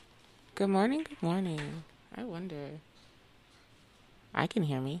Good morning, good morning. I wonder. I can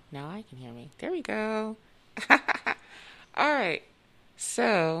hear me. Now I can hear me. There we go. All right.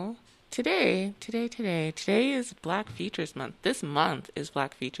 So, today is Black Futures Month. This month is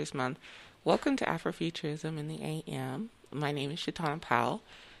Black Futures Month. Welcome to Afrofuturism in the AM. My name is Shatana Powell.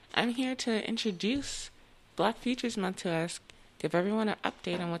 I'm here to introduce Black Futures Month to us, give everyone an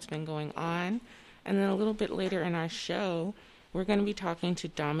update on what's been going on, and then a little bit later in our show, we're going to be talking to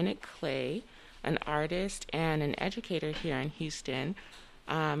Dominic Clay, an artist and an educator here in Houston.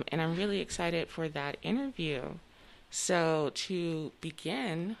 And I'm really excited for that interview. So, to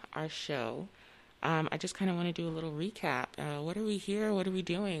begin our show, I just kind of want to do a little recap. What are we here? What are we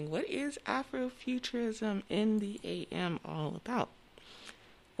doing? What is Afrofuturism in the AM all about?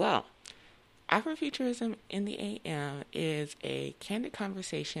 Well, Afrofuturism in the AM is a candid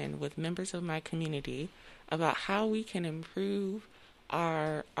conversation with members of my community about how we can improve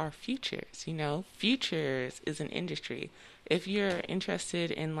our futures. Futures is an industry. If you're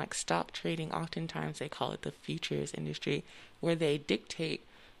interested in like stock trading, oftentimes they call it the futures industry, where they dictate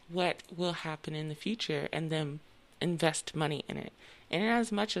what will happen in the future and then invest money in it. And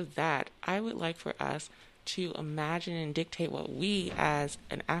as much of that, I would like for us to imagine and dictate what we as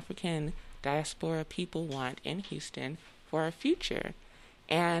an African diaspora people want in Houston for our future,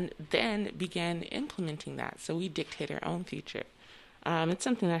 and then begin implementing that so we dictate our own future. It's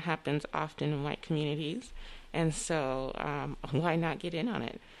something that happens often in white communities, and so why not get in on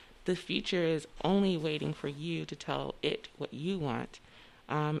it? The future is only waiting for you to tell it what you want,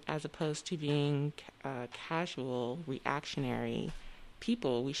 as opposed to being casual, reactionary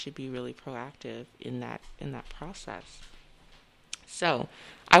people. We should be really proactive in that process. So,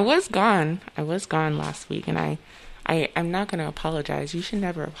 I was gone. I was gone last week, and I'm not going to apologize. You should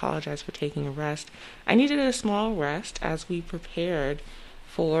never apologize for taking a rest. I needed a small rest as we prepared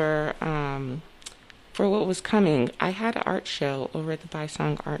for for what was coming. I had an art show over at the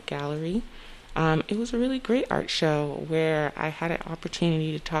Baisong Art Gallery. It was a really great art show where I had an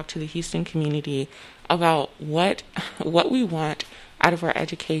opportunity to talk to the Houston community about what we want out of our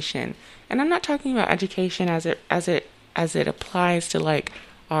education. And I'm not talking about education as it applies to like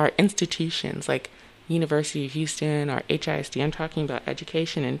our institutions like University of Houston or HISD. I'm talking about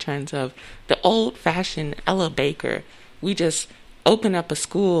education in terms of the old-fashioned Ella Baker. We just open up a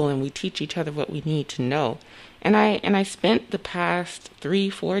school and we teach each other what we need to know. And I spent the past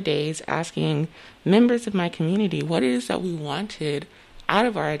 3-4 days asking members of my community what it is that we wanted out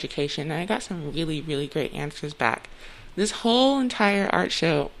of our education, and I got some really, really great answers back. This whole entire art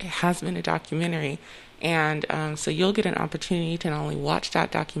show has been a documentary, and so you'll get an opportunity to not only watch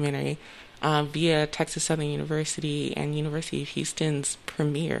that documentary via Texas Southern University and University of Houston's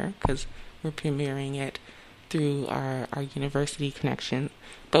premiere, because we're premiering it through our university connection.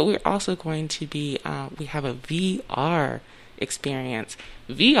 But we're also going to be, we have a VR experience.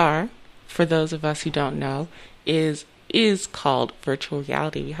 VR, for those of us who don't know, is called virtual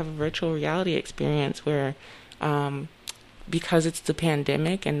reality. We have a virtual reality experience where, because it's the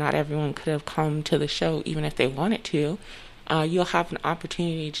pandemic and not everyone could have come to the show even if they wanted to, you'll have an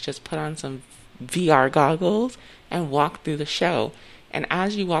opportunity to just put on some VR goggles and walk through the show. And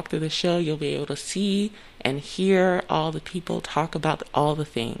as you walk through the show, you'll be able to see and hear all the people talk about all the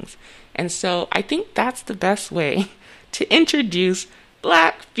things. And so I think that's the best way to introduce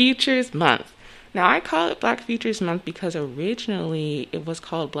Black Futures Month. Now, I call it Black Futures Month because originally it was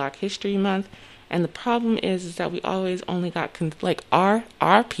called Black History Month. And the problem is that we always only got like our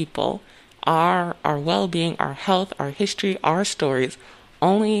people, our well-being, our health, our history, our stories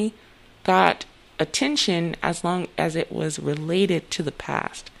only got attention as long as it was related to the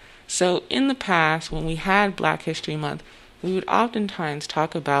past. So in the past, when we had Black History Month, we would oftentimes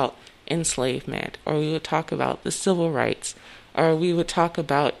talk about enslavement, or we would talk about the civil rights, or we would talk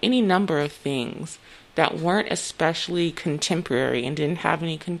about any number of things that weren't especially contemporary and didn't have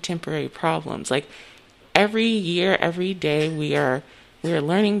any contemporary problems. Like every year, every day, we are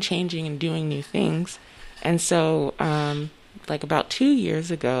learning, changing, and doing new things. And so, like about 2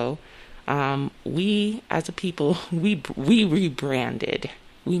 years ago, we as a people, we rebranded.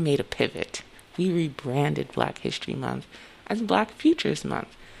 We made a pivot. We rebranded Black History Month as Black Futures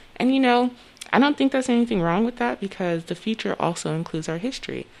Month. And I don't think there's anything wrong with that because the future also includes our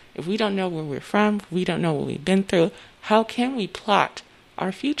history. If we don't know where we're from, if we don't know what we've been through, how can we plot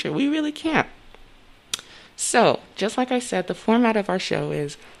our future? We really can't. So, just like I said, the format of our show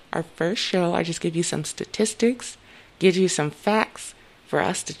is our first show, I just give you some statistics, give you some facts for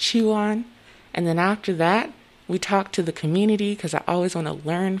us to chew on. And then after that, we talk to the community because I always want to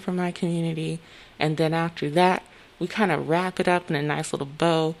learn from my community. And then after that, we kind of wrap it up in a nice little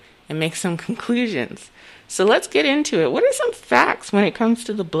bow and make some conclusions. So let's get into it. What are some facts when it comes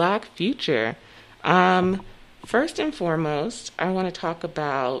to the Black future? First and foremost, I want to talk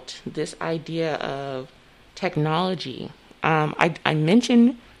about this idea of technology. I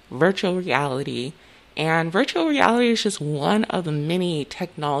mentioned virtual reality, and virtual reality is just one of the many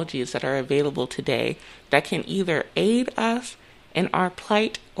technologies that are available today that can either aid us in our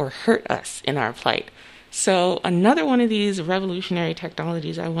plight or hurt us in our plight. So another one of these revolutionary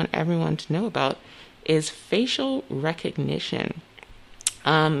technologies I want everyone to know about is facial recognition.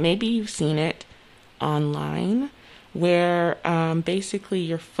 Maybe you've seen it online where basically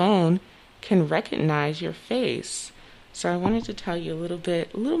your phone can recognize your face. So I wanted to tell you a little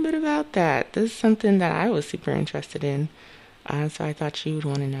bit about that. This is something that I was super interested in, so I thought you would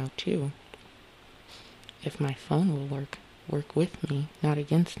want to know too. If my phone will work with me, not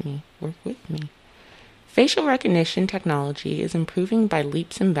against me, work with me. Facial recognition technology is improving by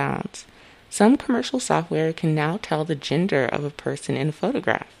leaps and bounds. Some commercial software can now tell the gender of a person in a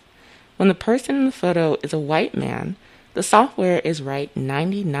photograph. When the person in the photo is a white man, the software is right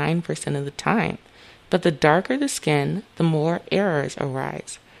 99% of the time. But the darker the skin, the more errors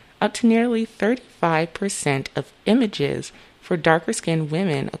arise. Up to nearly 35% of images for darker-skinned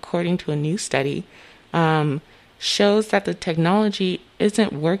women, according to a new study, shows that the technology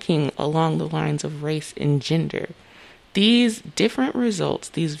isn't working along the lines of race and gender. These different results,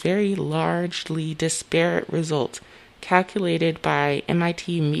 these very largely disparate results, calculated by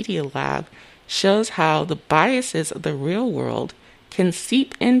MIT Media Lab, shows how the biases of the real world can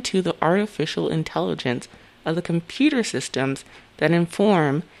seep into the artificial intelligence of the computer systems that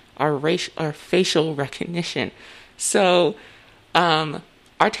inform our facial recognition. So,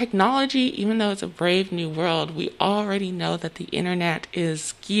 our technology, even though it's a brave new world, we already know that the internet is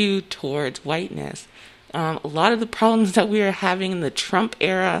skewed towards whiteness. A lot of the problems that we are having in the Trump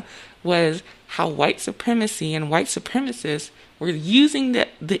era was how white supremacy and white supremacists were using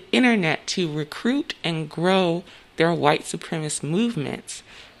the internet to recruit and grow their white supremacist movements,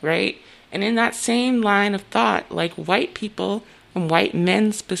 right? And in that same line of thought, like white people and white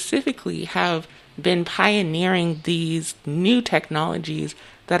men specifically have been pioneering these new technologies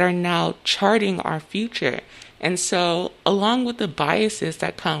that are now charting our future. And so, along with the biases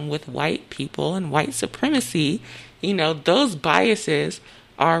that come with white people and white supremacy, those biases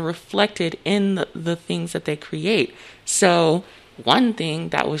are reflected in the things that they create. So, one thing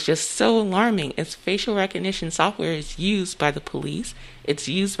that was just so alarming is facial recognition software is used by the police. It's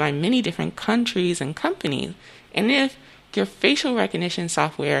used by many different countries and companies. And if your facial recognition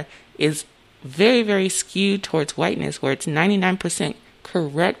software is very, very skewed towards whiteness, where it's 99%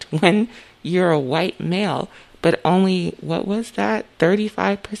 correct when you're a white male, but only,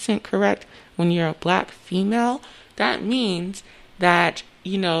 35% correct when you're a black female, that means that,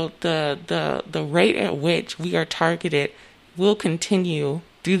 the rate at which we are targeted will continue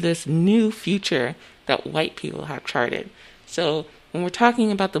through this new future that white people have charted. So when we're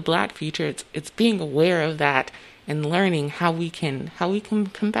talking about the Black future, it's being aware of that and learning how we can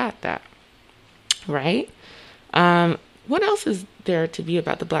combat that, right? What else is there to be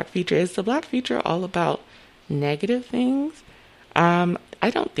about the Black future? Is the Black future all about negative things? I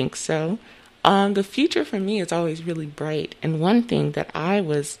don't think so. The future for me is always really bright. And one thing that I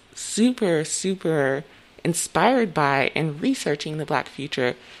was super, super inspired by in researching the Black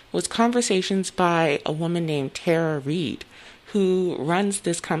future was conversations by a woman named Tara Reid, who runs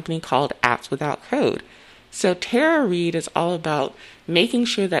this company called Apps Without Code. So Tara Reid is all about making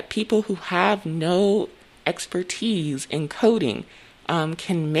sure that people who have no expertise in coding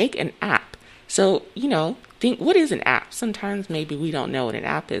can make an app. So, think, what is an app? Sometimes maybe we don't know what an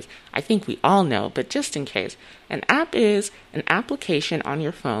app is. I think we all know, but just in case. An app is an application on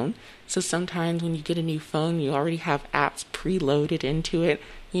your phone. So sometimes when you get a new phone, you already have apps preloaded into it.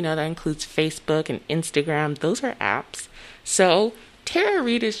 That includes Facebook and Instagram. Those are apps. So Tara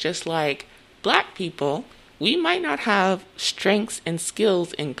Reid is just like, Black people, we might not have strengths and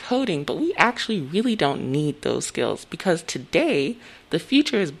skills in coding, but we actually really don't need those skills, because today the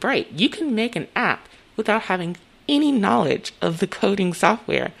future is bright. You can make an app without having any knowledge of the coding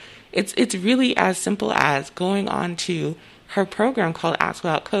software. It's really as simple as going on to her program called Apps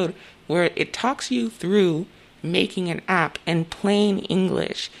Without Code, where it talks you through making an app in plain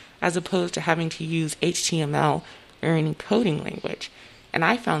English, as opposed to having to use HTML or any coding language. And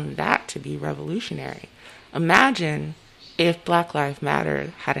I found that to be revolutionary. Imagine if Black Lives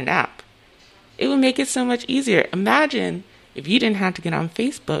Matter had an app. It would make it so much easier. Imagine if you didn't have to get on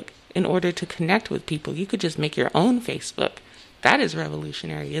Facebook in order to connect with people. You could just make your own Facebook. That is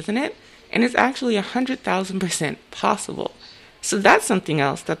revolutionary, isn't it? and it's actually 100,000% possible. So that's something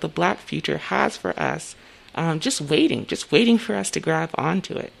else that the Black future has for us, just waiting for us to grab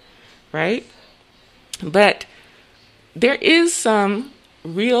onto it, right? But there is some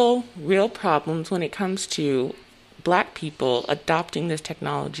real problems when it comes to Black people adopting this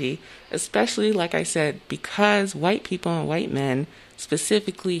technology, especially, like I said, because white people and white men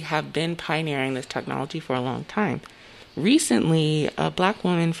specifically have been pioneering this technology for a long time. Recently, a Black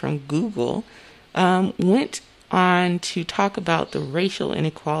woman from Google went on to talk about the racial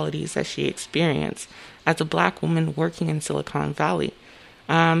inequalities that she experienced as a Black woman working in Silicon Valley.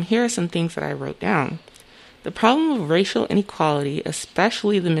 Here are some things that I wrote down. The problem of racial inequality,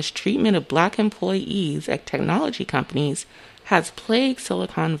 especially the mistreatment of Black employees at technology companies, has plagued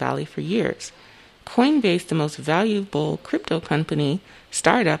Silicon Valley for years. Coinbase, the most valuable crypto company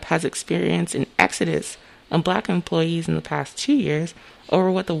startup, has experienced an exodus of Black employees in the past 2 years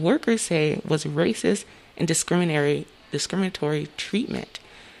over what the workers say was racist and discriminatory treatment.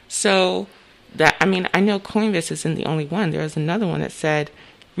 So I know Coinbase isn't the only one. There was another one that said,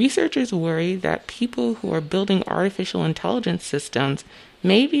 researchers worry that people who are building artificial intelligence systems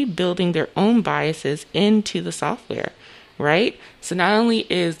may be building their own biases into the software, right? So not only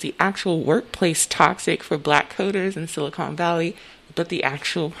is the actual workplace toxic for Black coders in Silicon Valley, but the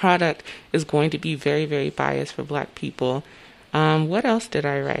actual product is going to be very, very biased for Black people. What else did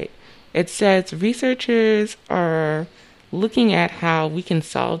I write? It says researchers are looking at how we can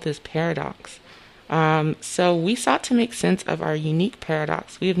solve this paradox. So we sought to make sense of our unique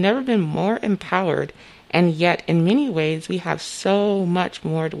paradox. We have never been more empowered, and yet in many ways we have so much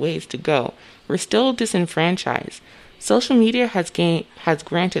more ways to go. We're still disenfranchised. Social media has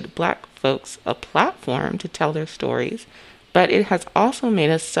granted Black folks a platform to tell their stories, but it has also made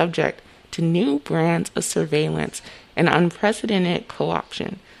us subject to new brands of surveillance and unprecedented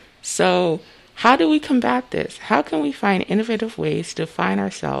co-option. So how do we combat this? How can we find innovative ways to define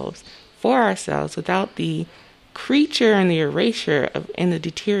ourselves for ourselves without the creature and the erasure and the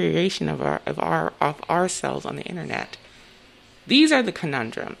deterioration of ourselves on the internet? These are the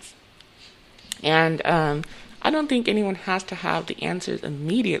conundrums. And I don't think anyone has to have the answers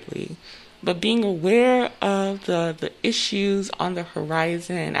immediately, but being aware of the issues on the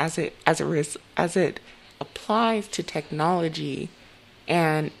horizon as it applies to technology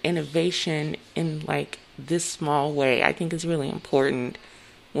and innovation in like this small way, I think is really important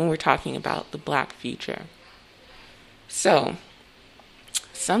when we're talking about the Black future. So,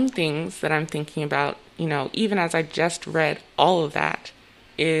 some things that I'm thinking about, even as I just read all of that,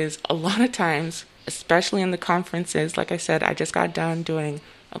 is a lot of times, especially in the conferences, like I said, I just got done doing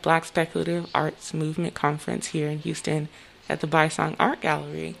a Black Speculative Arts Movement conference here in Houston at the Bysong Art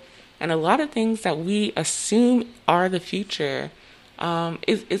Gallery. And a lot of things that we assume are the future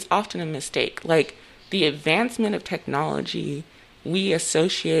is often a mistake. Like the advancement of technology, we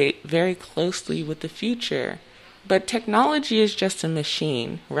associate very closely with the future. But technology is just a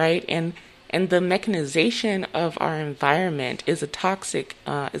machine, right? And the mechanization of our environment is a toxic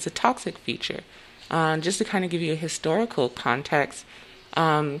feature. Just to kind of give you a historical context,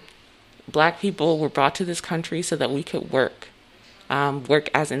 Black people were brought to this country so that we could work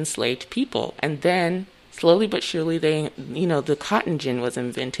as enslaved people. And then slowly but surely the cotton gin was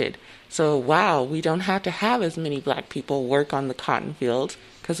invented. So wow, we don't have to have as many Black people work on the cotton fields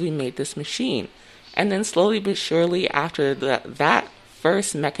because we made this machine. And then slowly but surely after that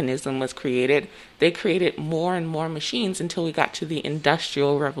first mechanism was created, they created more and more machines until we got to the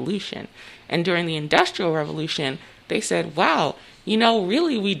Industrial Revolution. And during the Industrial Revolution, they said, wow,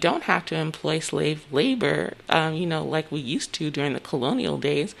 really we don't have to employ slave labor, like we used to during the colonial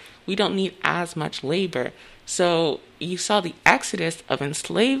days. We don't need as much labor. So you saw the exodus of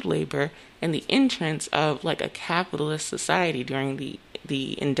enslaved labor and the entrance of like a capitalist society during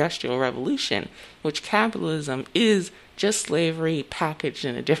the Industrial Revolution, which capitalism is just slavery packaged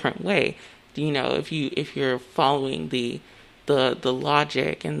in a different way. If you're following the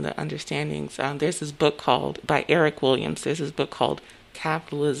logic and the understandings, there's this book by Eric Williams. There's this book called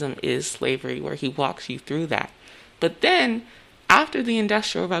Capitalism is Slavery, where he walks you through that. But then after the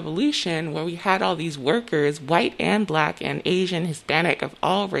Industrial Revolution, where we had all these workers, white and Black and Asian, Hispanic, of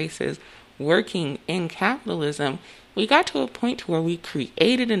all races, working in capitalism, we got to a point where we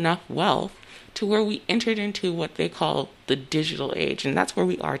created enough wealth to where we entered into what they call the digital age. And that's where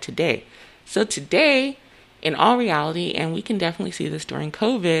we are today. So today, in all reality, and we can definitely see this during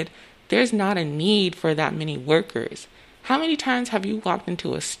COVID, there's not a need for that many workers. How many times have you walked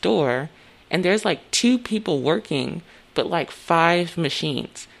into a store and there's like 2 people working, but like 5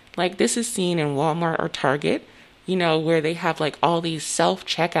 machines? Like this is seen in Walmart or Target, where they have like all these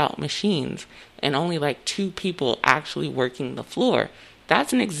self-checkout machines and only like two people actually working the floor.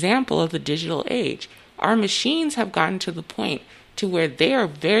 That's an example of the digital age. Our machines have gotten to the point to where they are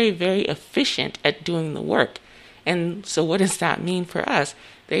very, very efficient at doing the work. And so what does that mean for us?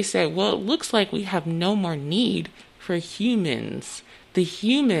 They say, well, it looks like we have no more need for humans. The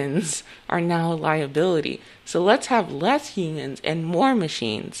humans are now a liability. So let's have less humans and more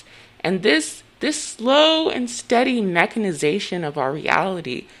machines. And this slow and steady mechanization of our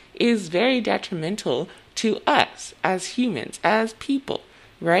reality is very detrimental to us as humans, as people,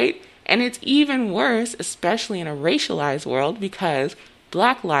 right? And it's even worse, especially in a racialized world, because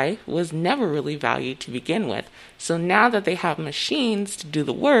Black life was never really valued to begin with. So now that they have machines to do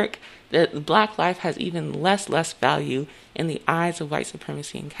the work, the Black life has even less value in the eyes of white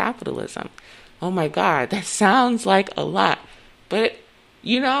supremacy and capitalism. Oh my God, that sounds like a lot. But,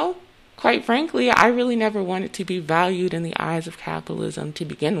 quite frankly, I really never wanted to be valued in the eyes of capitalism to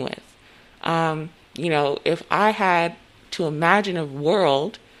begin with. If I had to imagine a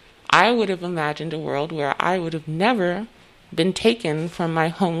world, I would have imagined a world where I would have never been taken from my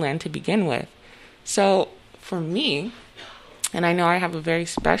homeland to begin with. So for me, and I know I have a very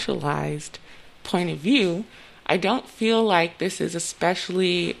specialized point of view, I don't feel like this is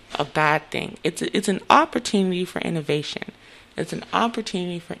especially a bad thing. It's an opportunity for innovation. It's an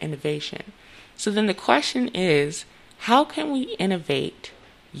opportunity for innovation. So then the question is, how can we innovate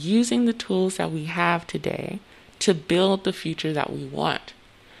using the tools that we have today to build the future that we want?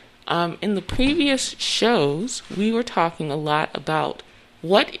 In the previous shows, we were talking a lot about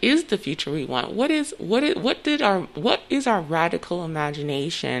what is the future we want. What is our radical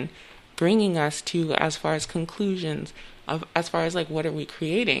imagination bringing us to as far as conclusions of as far as like what are we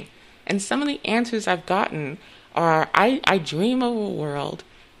creating? And some of the answers I've gotten are I dream of a world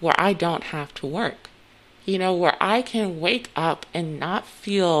where I don't have to work. Where I can wake up and not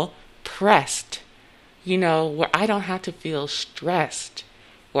feel pressed. Where I don't have to feel stressed.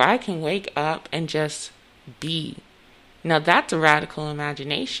 Where I can wake up and just be. Now that's a radical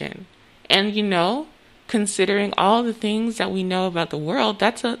imagination. And considering all the things that we know about the world,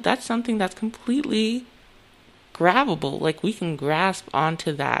 that's something that's completely grabbable. Like we can grasp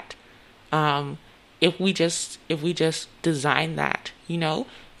onto that. If we just design that,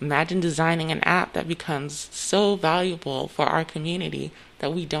 imagine designing an app that becomes so valuable for our community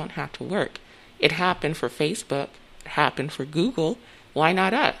that we don't have to work. It happened for Facebook. It happened for Google. Why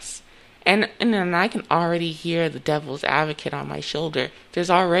not us? And then I can already hear the devil's advocate on my shoulder. There's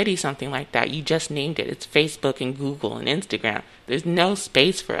already something like that. You just named it. It's Facebook and Google and Instagram. There's no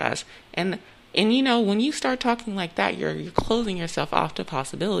space for us. And when you start talking like that, you're closing yourself off to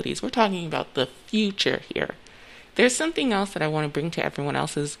possibilities. We're talking about the future here. There's something else that I want to bring to everyone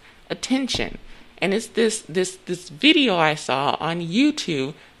else's attention. And it's this video I saw on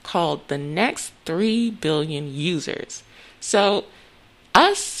YouTube called The Next 3 Billion Users. So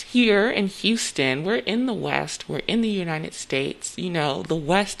us here in Houston, we're in the West, we're in the United States. The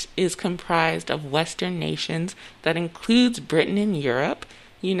West is comprised of Western nations that includes Britain and Europe.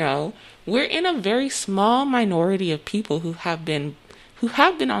 We're in a very small minority of people who have been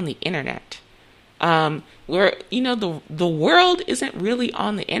on the internet. Where the world isn't really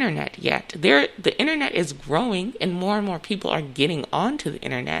on the internet yet. The internet is growing and more people are getting onto the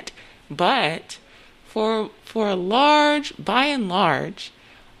internet, but by and large,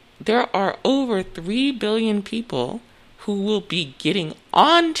 there are over 3 billion people who will be getting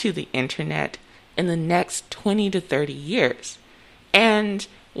onto the internet in the next 20 to 30 years. And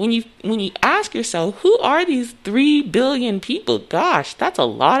when you ask yourself, who are these 3 billion people? Gosh, that's a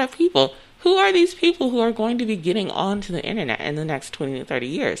lot of people. Who are these people who are going to be getting onto the internet in the next 20 to 30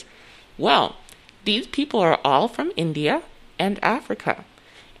 years? Well, these people are all from India and Africa.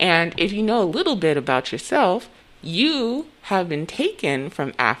 And if you know a little bit about yourself, you have been taken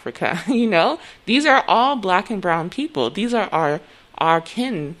from Africa. These are all black and brown people. These are our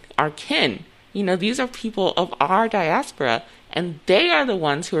kin. These are people of our diaspora, and they are the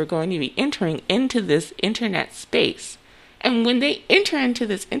ones who are going to be entering into this internet space. And when they enter into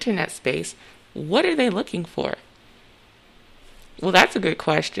this internet space, what are they looking for? Well, that's a good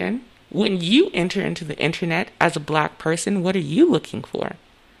question. When you enter into the internet as a black person, what are you looking for?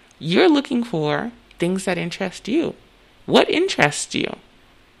 You're looking for things that interest you. What interests you?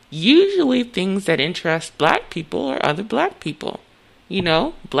 Usually things that interest black people or other black people.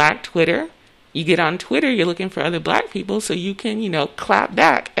 Black Twitter. You get on Twitter, you're looking for other black people so you can, clap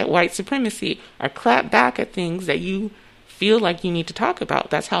back at white supremacy or clap back at things that you feel like you need to talk about.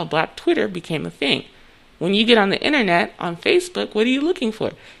 That's how Black Twitter became a thing. When you get on the internet, on Facebook, what are you looking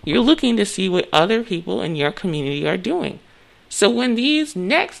for? You're looking to see what other people in your community are doing. So when these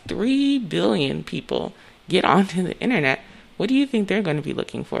next 3 billion people get onto the internet, what do you think they're going to be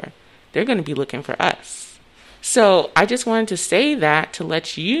looking for? They're going to be looking for us. So I just wanted to say that to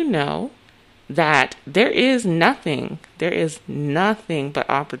let you know that there is nothing but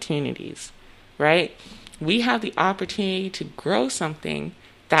opportunities, right? We have the opportunity to grow something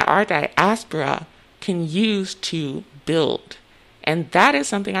that our diaspora can use to build. And that is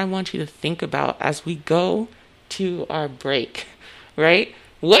something I want you to think about as we go to our break, right?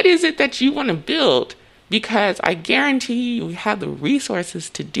 What is it that you want to build? Because I guarantee you have the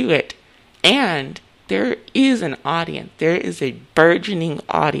resources to do it. And there is an audience. There is a burgeoning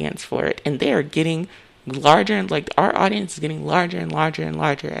audience for it. And they are getting larger, and like our audience is getting larger and larger and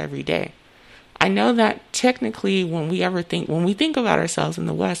larger every day. I know that technically when we think about ourselves in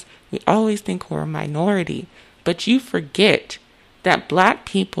the West, we always think we're a minority. But you forget that Black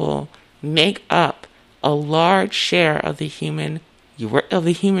people make up a large share of the human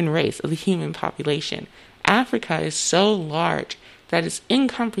race, of the human population. Africa is so large that it's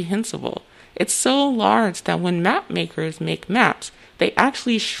incomprehensible. It's so large that when map makers make maps, they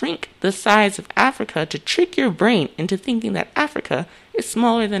actually shrink the size of Africa to trick your brain into thinking that Africa is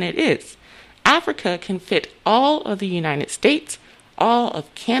smaller than it is. Africa can fit all of the United States, all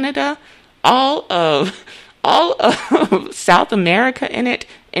of Canada, all of South America in it,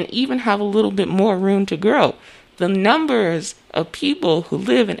 and even have a little bit more room to grow. The numbers of people who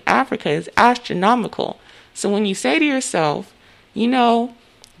live in Africa is astronomical. So when you say to yourself,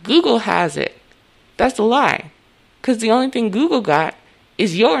 Google has it, that's a lie. Because the only thing Google got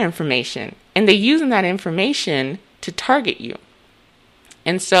is your information. And they're using that information to target you.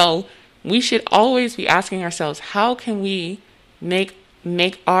 And so we should always be asking ourselves, how can we make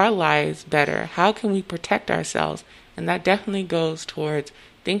our lives better? How can we protect ourselves? And that definitely goes towards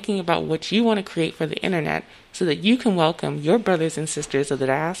thinking about what you want to create for the internet so that you can welcome your brothers and sisters of the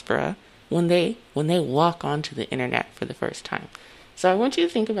diaspora when they walk onto the internet for the first time. So I want you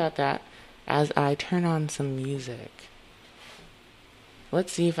to think about that as I turn on some music.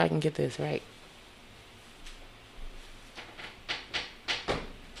 Let's see if I can get this right.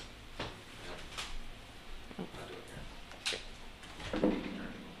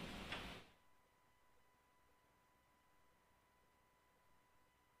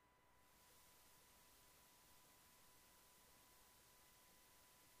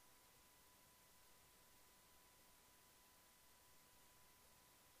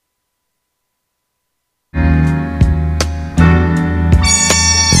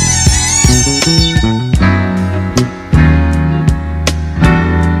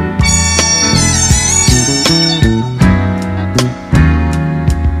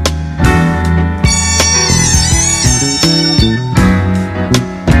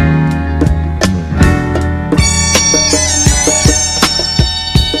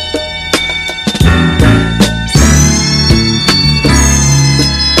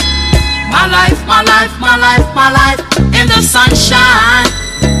 My life in the sunshine.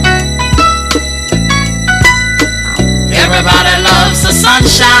 Everybody loves the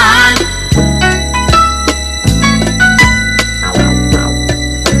sunshine.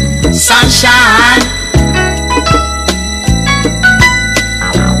 Sunshine.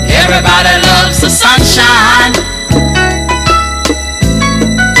 Everybody loves the sunshine.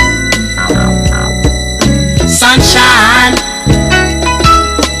 Sunshine.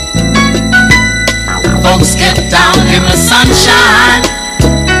 Folks get down in the sunshine.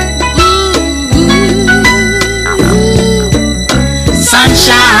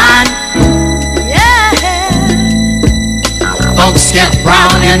 Sunshine. Yeah. Folks get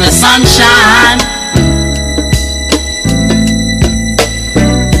brown in the sunshine.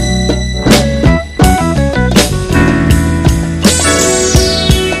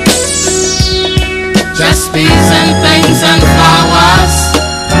 Just bees and things and flowers.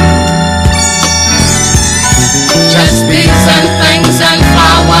 Just bees and things and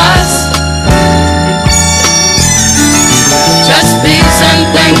flowers. Just bees and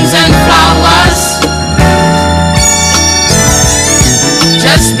things and flowers.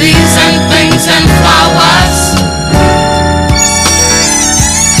 Just bees and things and flowers.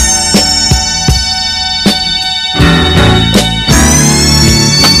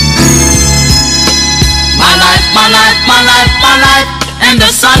 My life, my life, my life, my life in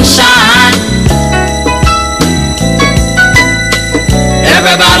the sunshine.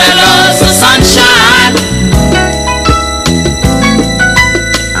 Everybody loves the sunshine.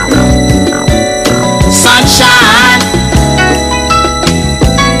 Sunshine.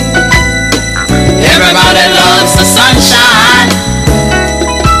 Everybody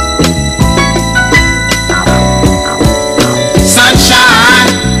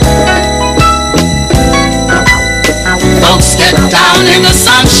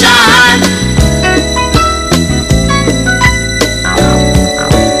sunshine.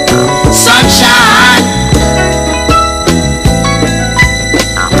 Sunshine.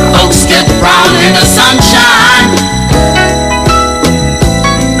 Folks get brown in the sunshine.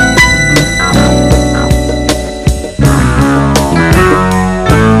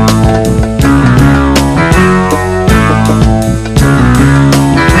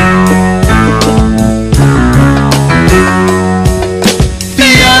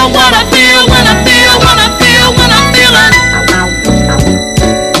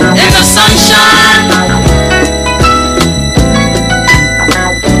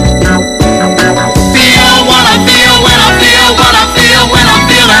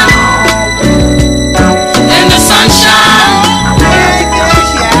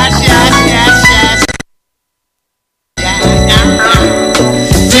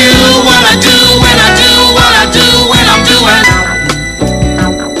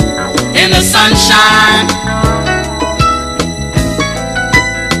 Sunshine.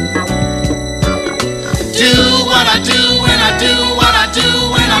 Do what I do when I do what I do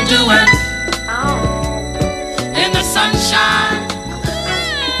when I'm doing in the sunshine.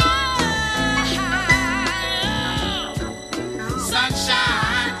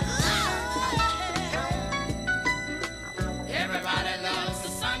 Sunshine. Everybody loves the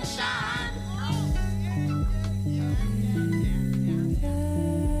sunshine.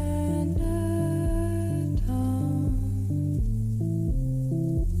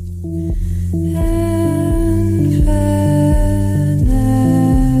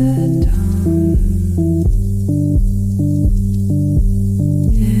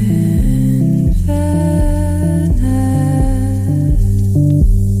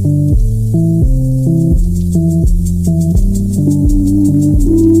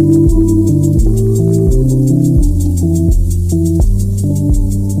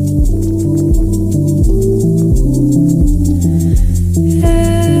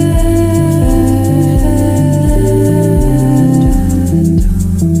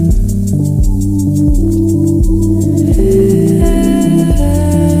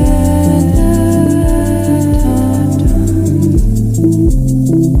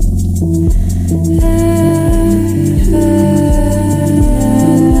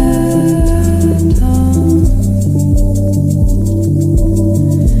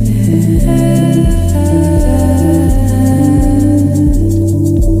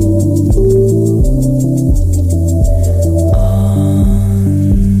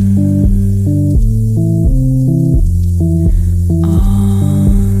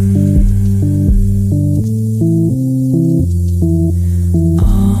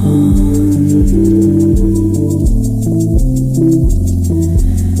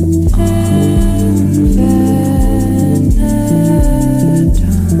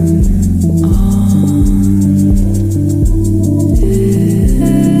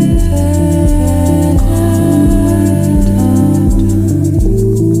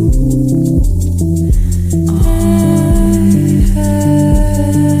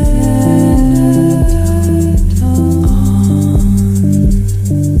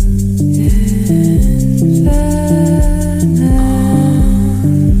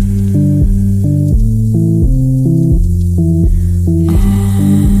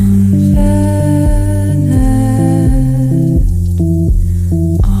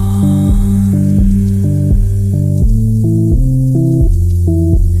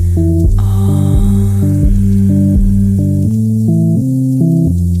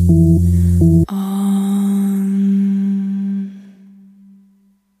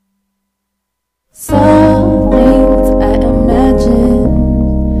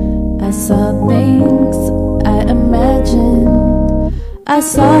 I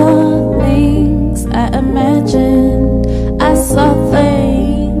saw things I imagined. I saw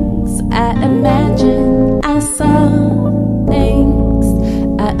things I imagined. I saw things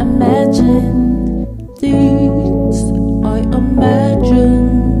I imagined. Things I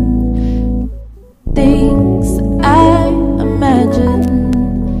imagined. Things I imagined.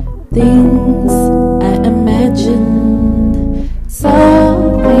 Things I imagined.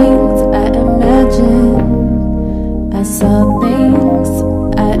 Saw things I imagined. I saw things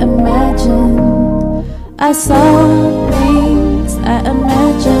I imagined. I saw things I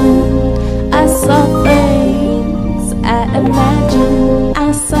imagined. I saw things I imagined.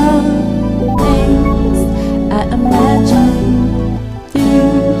 I saw things I imagined.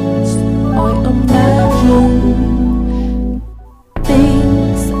 Things I imagined.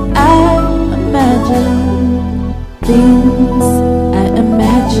 Things I imagined. Things I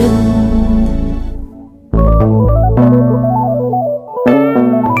imagined.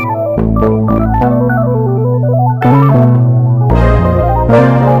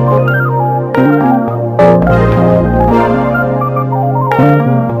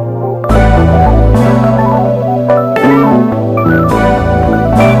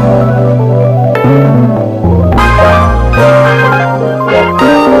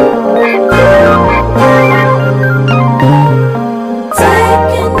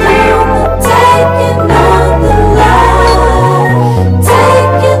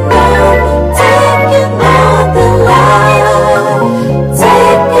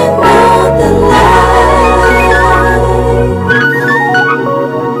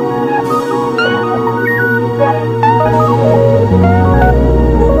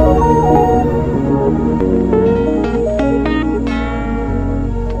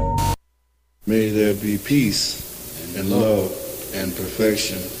 peace and love and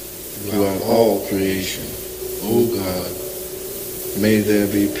perfection throughout all creation. O God, may there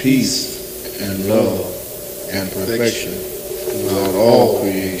be peace and love and perfection throughout all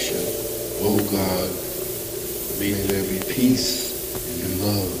creation. O God, may there be peace and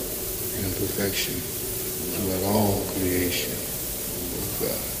love and perfection throughout all creation. O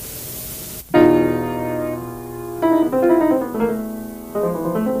God.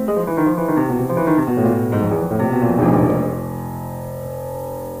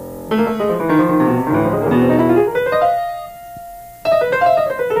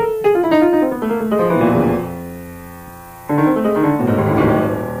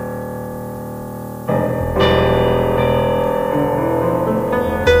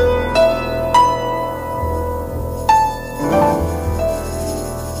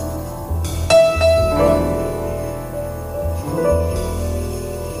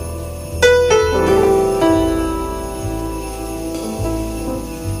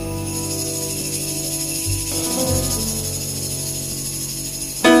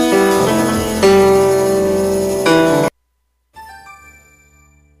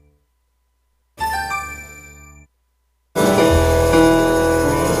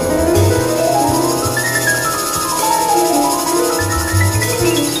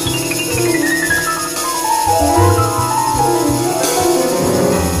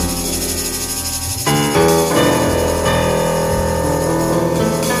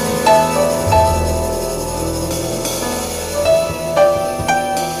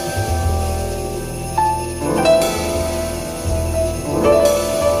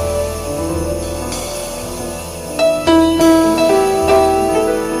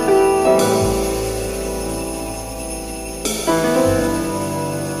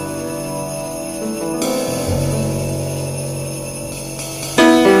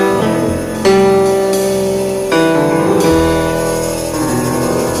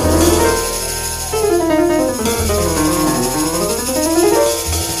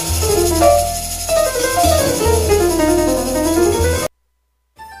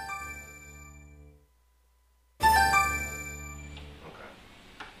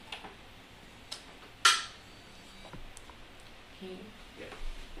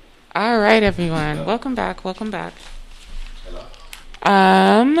 All right, everyone. Welcome back. Welcome back.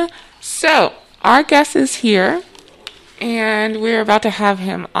 So our guest is here, and we're about to have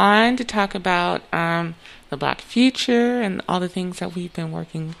him on to talk about the Black future and all the things that we've been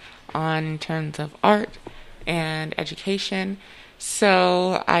working on in terms of art and education.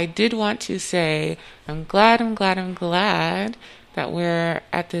 So I did want to say I'm glad that we're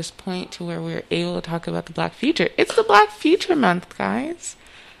at this point to where we're able to talk about the Black future. It's the Black Future Month, guys.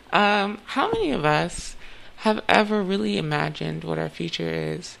 How many of us have ever really imagined what our future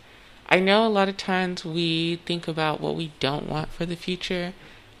is? I know a lot of times we think about what we don't want for the future,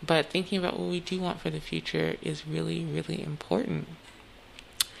 but thinking about what we do want for the future is really, really important.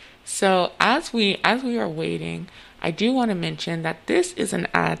 So as we are waiting, I do want to mention that this is an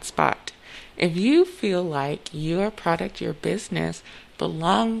ad spot. If you feel like your product, your business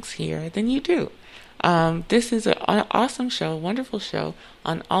belongs here, then you do. This is an awesome show, wonderful show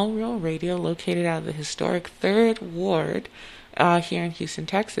on All Real Radio, located out of the historic 3rd Ward here in Houston,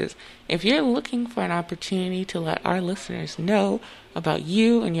 Texas. If you're looking for an opportunity to let our listeners know about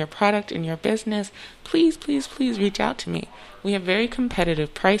you and your product and your business, please reach out to me. We have very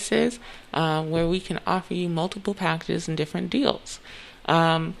competitive prices where we can offer you multiple packages and different deals.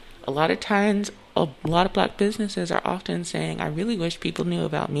 A lot of times, a lot of Black businesses are often saying, I really wish people knew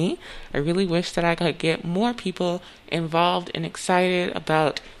about me. I really wish that I could get more people involved and excited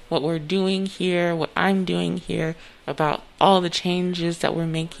about what we're doing here, what I'm doing here, about all the changes that we're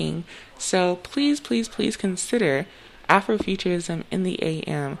making. So please consider Afrofuturism in the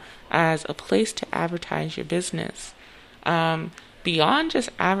AM as a place to advertise your business. Beyond just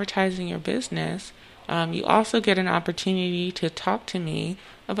advertising your business, you also get an opportunity to talk to me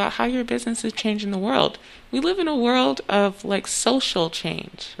about how your business is changing the world. We live in a world of like social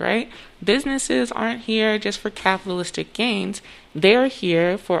change, right? Businesses aren't here just for capitalistic gains. They're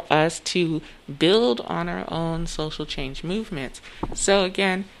here for us to build on our own social change movements. So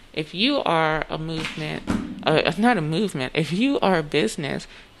again, if you are a movement, if you are a business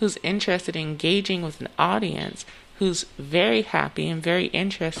who's interested in engaging with an audience, who's very happy and very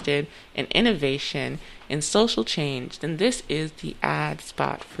interested in innovation and social change, then this is the ad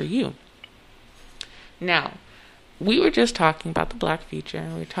spot for you. Now, we were just talking about the Black future,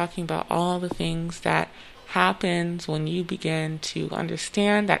 and we were talking about all the things that happens when you begin to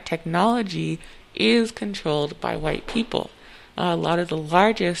understand that technology is controlled by white people. A lot of the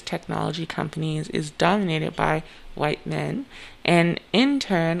largest technology companies is dominated by white men, and in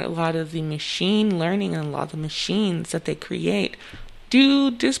turn, a lot of the machine learning and a lot of the machines that they create do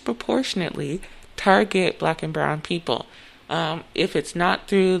disproportionately target black and brown people. If it's not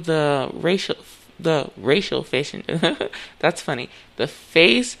through the racial face, that's funny, the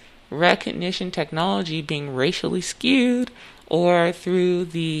face recognition technology being racially skewed, or through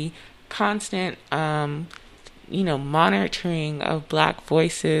the constant monitoring of black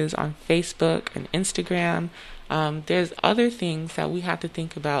voices on Facebook and Instagram. There's other things that we have to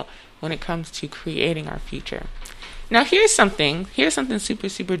think about when it comes to creating our future. Now, here's something super,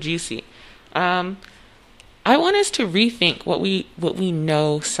 super juicy. I want us to rethink what we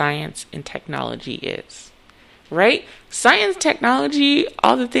know science and technology is, right? Science, technology,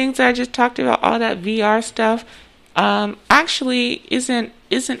 all the things that I just talked about, all that VR stuff, actually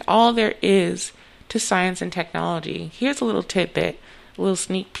isn't all there is to science and technology. Here's a little tidbit, a little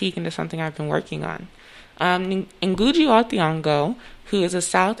sneak peek into something I've been working on. Ngugi wa Thiong'o, who is a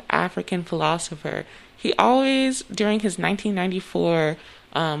South African philosopher, he always, during his 1994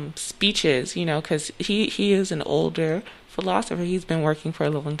 speeches, because he is an older philosopher, he's been working for a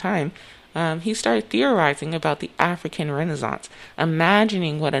long time, he started theorizing about the African Renaissance,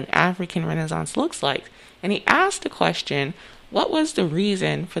 imagining what an African Renaissance looks like. And he asked the question, what was the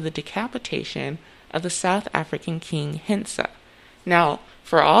reason for the decapitation of the South African king Hintsa? Now,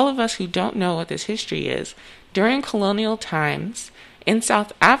 for all of us who don't know what this history is, during colonial times in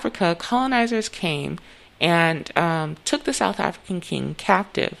South Africa, colonizers came and took the South African king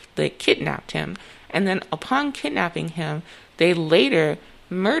captive. They kidnapped him, and then upon kidnapping him, they later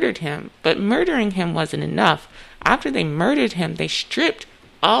murdered him. But murdering him wasn't enough. After they murdered him, they stripped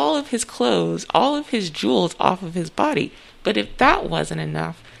all of his clothes, all of his jewels off of his body. But if that wasn't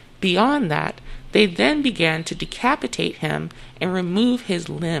enough, beyond that, they then began to decapitate him and remove his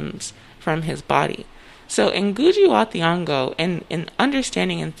limbs from his body. So Ngugi wa Thiong'o, in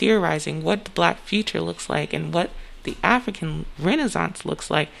understanding and theorizing what the black future looks like and what the African Renaissance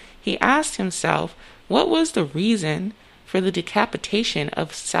looks like, he asked himself, what was the reason for the decapitation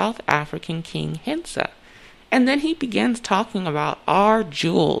of South African King Hintsa? And then he begins talking about our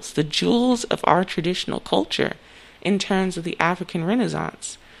jewels, the jewels of our traditional culture in terms of the African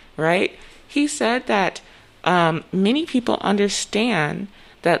Renaissance, right? He said that many people understand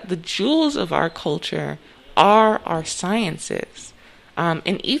that the jewels of our culture are our sciences.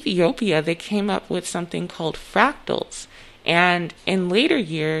 In Ethiopia, they came up with something called fractals. And in later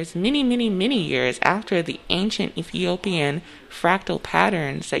years, many, many, many years after the ancient Ethiopian fractal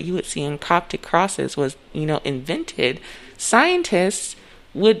patterns that you would see in Coptic crosses was, invented, scientists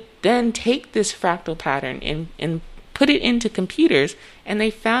would then take this fractal pattern and put it into computers, and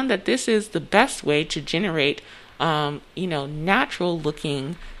they found that this is the best way to generate, natural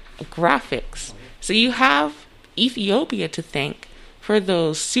looking graphics. So you have Ethiopia to thank for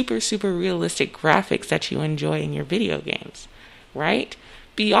those super, super realistic graphics that you enjoy in your video games, right?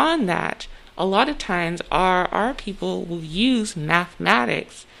 Beyond that, a lot of times our people will use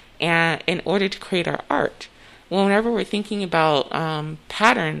mathematics in order to create our art. Whenever we're thinking about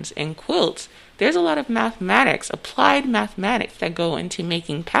patterns and quilts, there's a lot of mathematics, applied mathematics that go into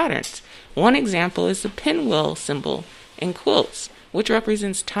making patterns. One example is the pinwheel symbol in quilts, which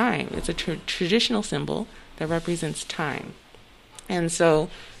represents time. It's a traditional symbol that represents time. And so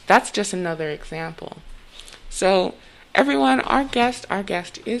that's just another example. So everyone, our guest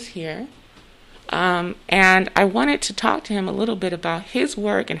is here. And I wanted to talk to him a little bit about his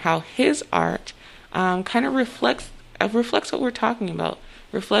work and how his art kind of reflects what we're talking about.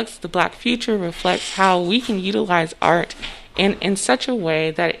 Reflects the black future, reflects how we can utilize art in such a way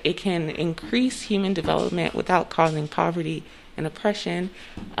that it can increase human development without causing poverty and oppression.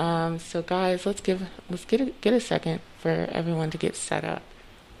 So guys, let's get a second for everyone to get set up.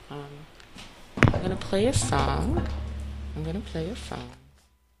 I'm gonna play a song.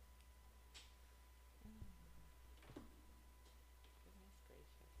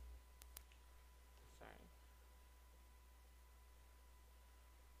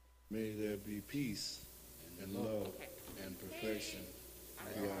 May there be peace and love and perfection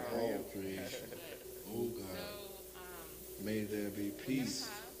throughout all creation. O God, may there be peace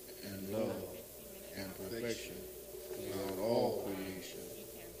and love and perfection throughout all creation.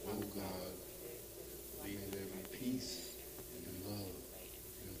 O God, may there be peace and love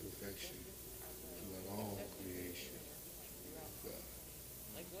and perfection throughout all creation. God.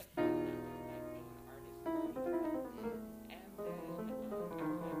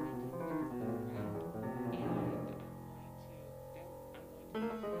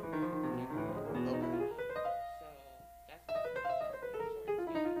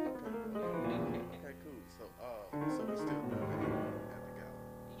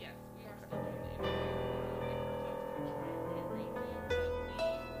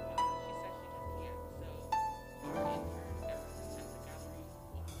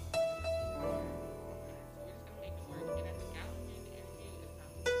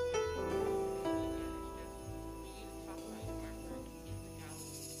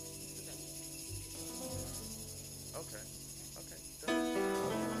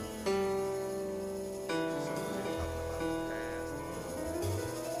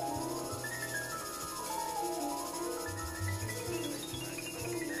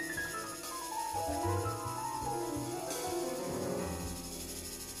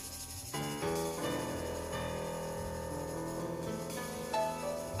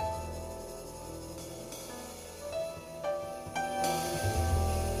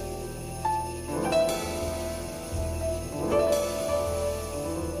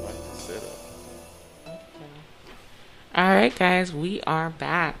 right, guys, we are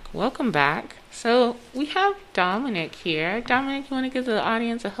back. Welcome back. So we have Dominic here. Dominic, you want to give the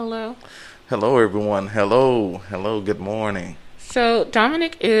audience a hello? Hello, everyone. Hello. Hello. Good morning. So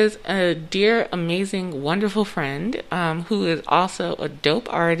Dominic is a dear, amazing, wonderful friend who is also a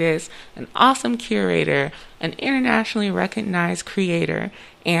dope artist, an awesome curator, an internationally recognized creator.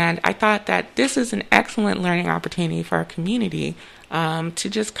 And I thought that this is an excellent learning opportunity for our community to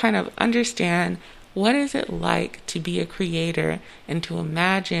just kind of understand what is it like to be a creator and to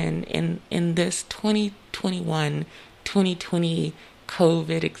imagine in this 2021, 2020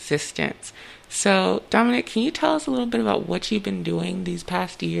 COVID existence. So, Dominic, can you tell us a little bit about what you've been doing these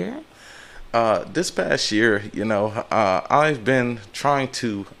past year? This past year, I've been trying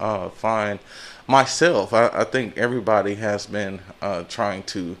to find myself. I think everybody has been trying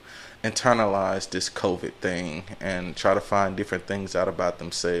to internalize this COVID thing and try to find different things out about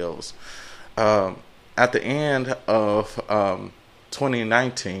themselves. At the end of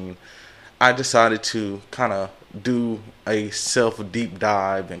 2019, I decided to kind of do a self deep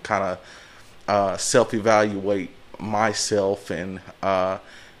dive and kind of self-evaluate myself and come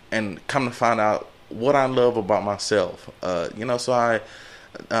to find out what I love about myself. So I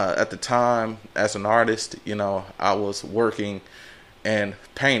at the time as an artist, I was working and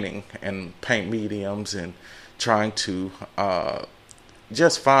painting and paint mediums and trying to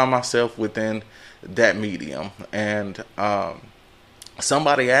just find myself within that medium. And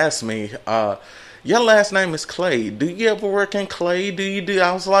somebody asked me, your last name is Clay. Do you ever work in clay?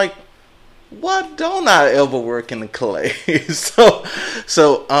 I was like, what don't I ever work in the clay? So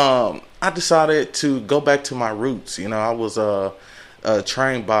I decided to go back to my roots. I was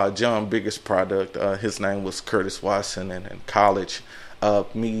trained by John Biggest Product. His name was Curtis Watson, and in college,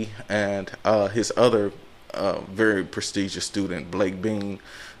 me and his other very prestigious student, Blake Bean,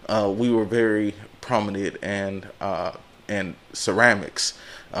 we were very prominent and ceramics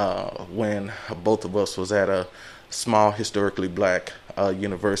when both of us was at a small historically black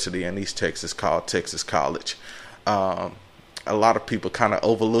university in East Texas called Texas College. A lot of people kind of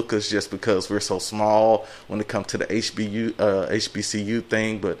overlook us just because we're so small when it comes to the HBCU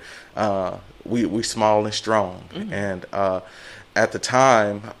thing, but we small and strong. Mm-hmm. And at the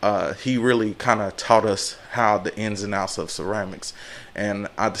time, he really kind of taught us how the ins and outs of ceramics. And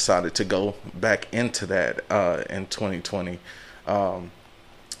I decided to go back into that in 2020.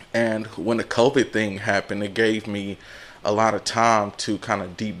 And when the COVID thing happened, it gave me a lot of time to kind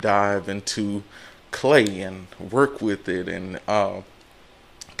of deep dive into clay and work with it and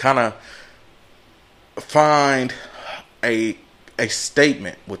kind of find a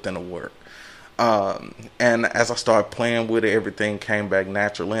statement within a work. And as I started playing with it, everything came back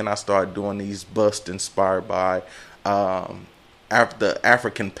naturally, and I started doing these busts inspired by the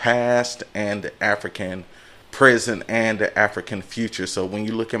African past and the African present and the African future. So when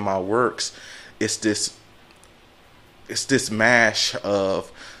you look at my works, it's this mash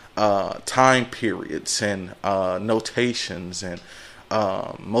of time periods and notations and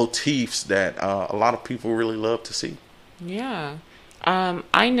motifs that a lot of people really love to see. Yeah.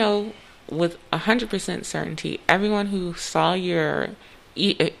 I know with 100% certainty, everyone who saw your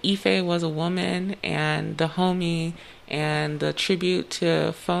Ife Was a Woman and the Homie and the tribute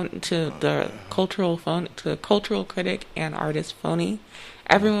to the cultural critic and artist Phony,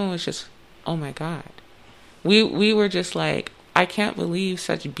 everyone was just, oh my God. We were just like, I can't believe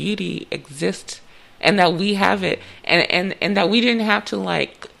such beauty exists and that we have it and that we didn't have to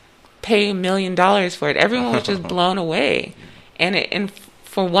like pay $1 million for it. Everyone was just blown away. And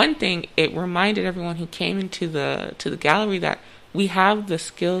for one thing, it reminded everyone who came into the gallery that we have the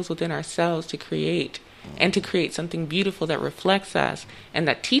skills within ourselves to create and to create something beautiful that reflects us and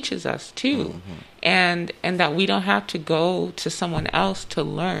that teaches us too. Mm-hmm. And that we don't have to go to someone else to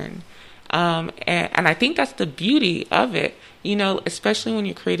learn. And I think that's the beauty of it, especially when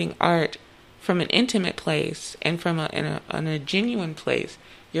you're creating art from an intimate place and from a genuine place.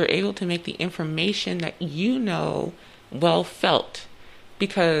 You're able to make the information that well felt.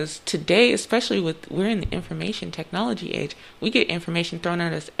 Because today, especially we're in the information technology age, we get information thrown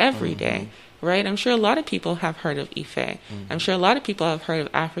at us every day, right? I'm sure a lot of people have heard of Ife. Mm-hmm. I'm sure a lot of people have heard of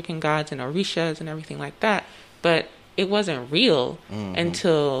African gods and Orishas and everything like that. But it wasn't real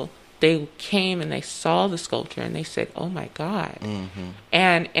until they came and they saw the sculpture and they said, "Oh my God!" Mm-hmm.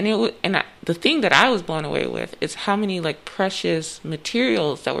 And the thing that I was blown away with is how many like precious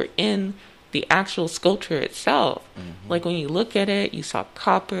materials that were in the actual sculpture itself. Mm-hmm. Like when you look at it, you saw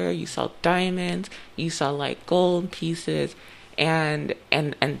copper, you saw diamonds, you saw like gold pieces, and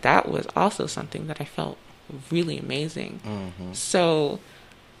that was also something that I felt really amazing. Mm-hmm. So,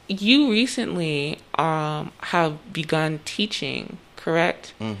 you recently have begun teaching,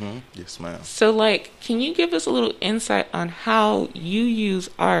 correct? Mm-hmm. Yes, ma'am. So, like, can you give us a little insight on how you use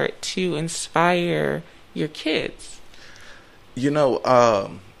art to inspire your kids?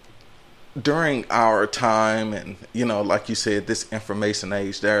 During our time, and like you said, this information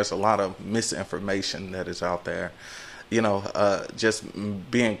age, there's a lot of misinformation that is out there. Just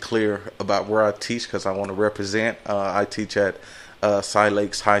being clear about where I teach, because I want to represent. I teach at Cy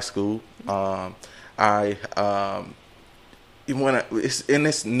Lakes High School.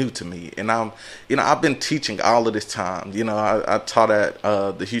 It's new to me, and I've been teaching all of this time. I taught at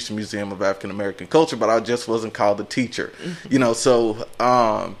the Houston Museum of African American Culture, but I just wasn't called a teacher. So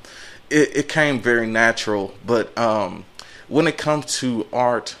it came very natural. But when it comes to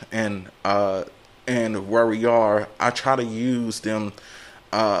art and where we are, I try to use them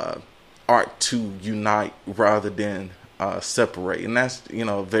art to unite rather than separate, and that's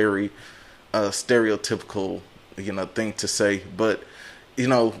very stereotypical thing to say. But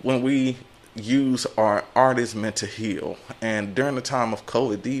when we use art is meant to heal, and during the time of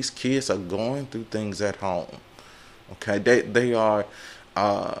COVID, these kids are going through things at home. Okay, they are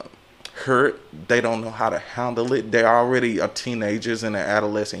hurt. They don't know how to handle it. They already are teenagers in their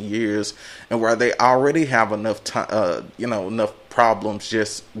adolescent years, and where they already have enough time, enough problems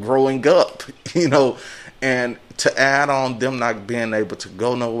just growing up, and to add on them not being able to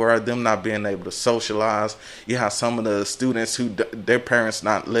go nowhere, them not being able to socialize. You have some of the students who their parents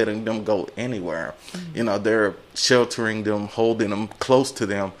not letting them go anywhere. Mm-hmm. They're sheltering them, holding them close to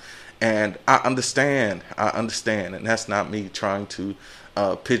them. And I understand, and that's not me trying to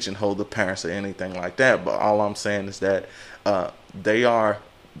pigeonhole the parents or anything like that. But all I'm saying is that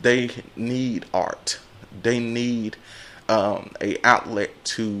they need art. They need a outlet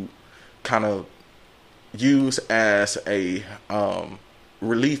to kind of use as a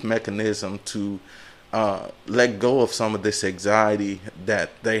relief mechanism to let go of some of this anxiety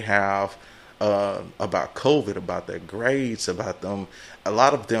that they have about COVID, about their grades, about them. A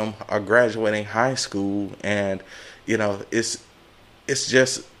lot of them are graduating high school, and it's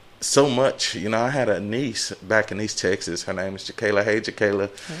just so much. I had a niece back in East Texas. Her name is Jakayla. Hey, Jakayla.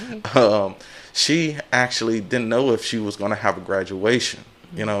 Hey. She actually didn't know if she was going to have a graduation.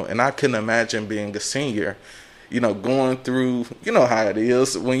 And I couldn't imagine being a senior, going through, how it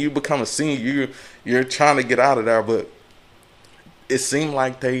is when you become a senior, you're trying to get out of there. But it seemed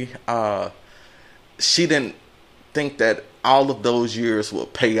like she didn't think that all of those years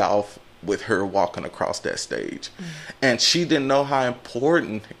would pay off with her walking across that stage. Mm-hmm. And she didn't know how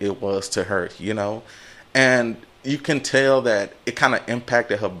important it was to her, and you can tell that it kind of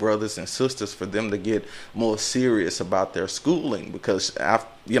impacted her brothers and sisters for them to get more serious about their schooling, because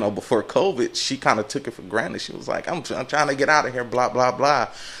before COVID, she kind of took it for granted. She was like, I'm trying to get out of here, blah, blah, blah.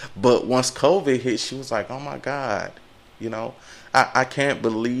 But once COVID hit, she was like, oh my God, I can't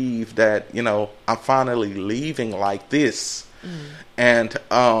believe that, I'm finally leaving like this. And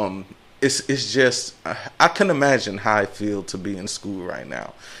it's just, I can imagine how I feel to be in school right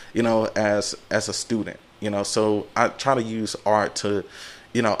now, as a student. So I try to use art to,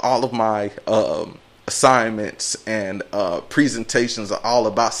 all of my assignments and presentations are all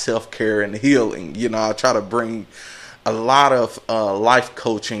about self-care and healing. I try to bring a lot of life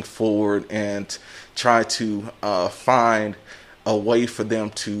coaching forward and try to find a way for them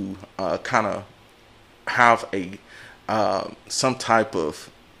to kind of have some type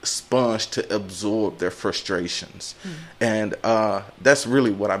of sponge to absorb their frustrations. And that's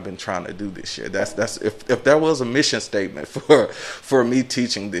really what I've been trying to do this year. That's if there was a mission statement for me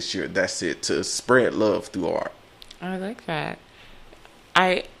teaching this year, that's it, to spread love through art. I like that.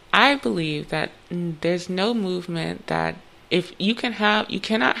 I believe that there's no movement that if you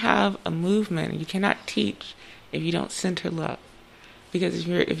cannot have a movement, you cannot teach if you don't center love. Because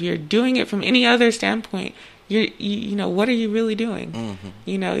if you're doing it from any other standpoint, what are you really doing?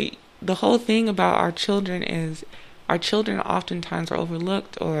 Mm-hmm. The whole thing about our children is our children oftentimes are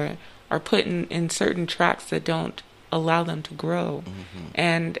overlooked or are put in certain tracks that don't allow them to grow. Mm-hmm.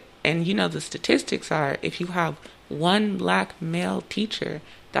 And the statistics are, if you have one black male teacher,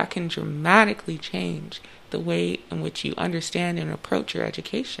 that can dramatically change the way in which you understand and approach your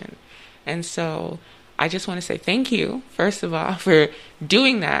education. And so I just want to say thank you, first of all, for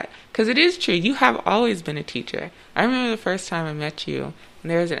doing that, because it is true. You have always been a teacher. I remember the first time I met you,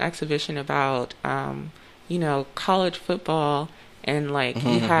 and there was an exhibition about, college football, and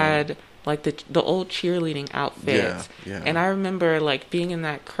you had like the old cheerleading outfits. Yeah. And I remember like being in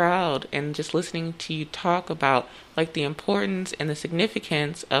that crowd and just listening to you talk about like the importance and the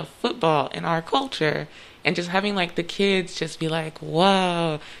significance of football in our culture, and just having like the kids just be like,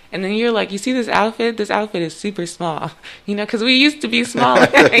 wow. And then you're like, you see this outfit is super small, you know, because we used to be small.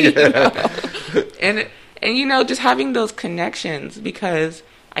 You know? And you know, just having those connections, because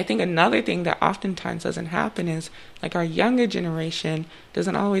I think another thing that oftentimes doesn't happen is like our younger generation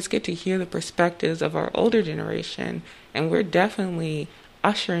doesn't always get to hear the perspectives of our older generation. And we're definitely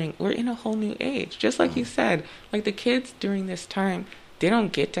we're in a whole new age. Just like you said, like the kids during this time, they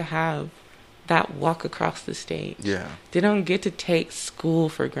don't get to have that walk across the stage. Yeah. They don't get to take school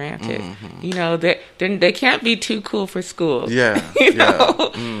for granted. You know, they can't be too cool for school. Yeah. You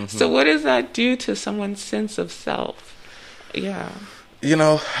know? So what does that do to someone's sense of self? Yeah. You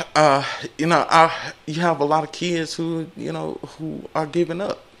know, you have a lot of kids who are giving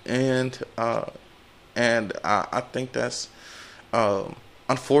up, and I think that's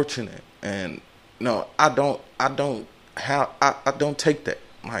unfortunate. And no, I don't take that.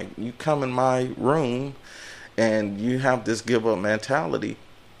 Like, you come in my room and you have this give up mentality.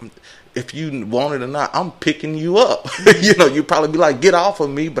 If you want it or not, I'm picking you up. You know, you probably be like, get off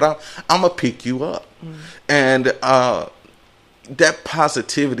of me, but I'm gonna pick you up. And that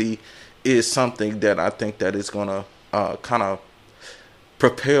positivity is something that I think that is gonna kind of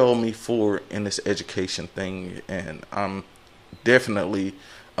propel me forward in this education thing. And I'm definitely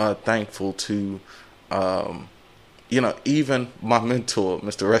thankful to even my mentor,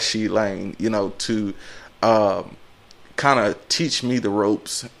 Mr. Rashid Lane, to kind of teach me the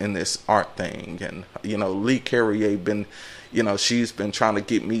ropes in this art thing. And, Lee Carrier she's been trying to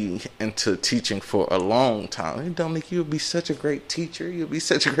get me into teaching for a long time. Hey, Dominic, you'll be such a great teacher. You'll be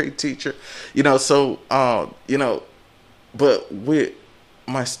such a great teacher. But with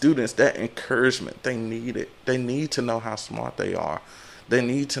my students, that encouragement, they need it. They need to know how smart they are. They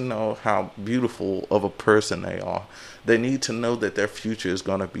need to know how beautiful of a person they are. They need to know that their future is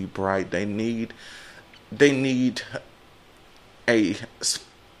going to be bright. They need a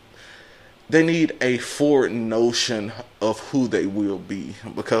forward notion of who they will be,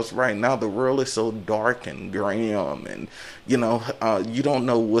 because right now the world is so dark and grim, and you don't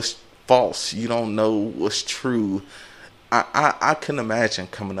know what's false, you don't know what's true. I can imagine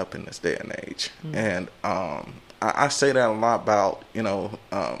coming up in this day and age. And I say that a lot about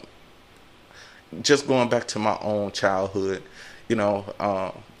just going back to my own childhood.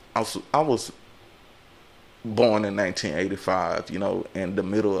 I was born in 1985, in the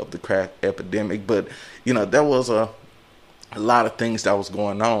middle of the crack epidemic. But, there was a lot of things that was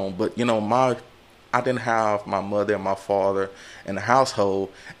going on. But, I didn't have my mother and my father in the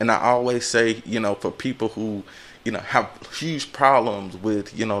household. And I always say, for people who, have huge problems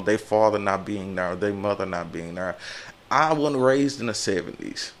with, their father not being there, their mother not being there. I wasn't raised in the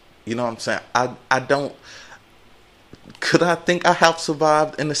 70s. You know what I'm saying? Could I think I have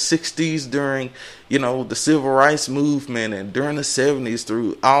survived in the 60s during, the civil rights movement, and during the 70s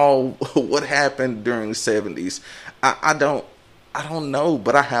through all what happened during the 70s? I don't know,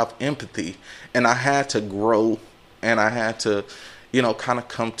 but I have empathy, and I had to grow, and I had to, kind of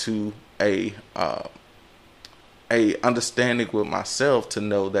come to a understanding with myself to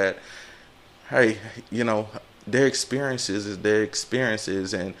know that, hey, their experiences is their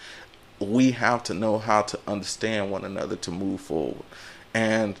experiences, and we have to know how to understand one another to move forward.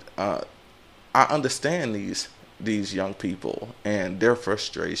 And I understand these young people and their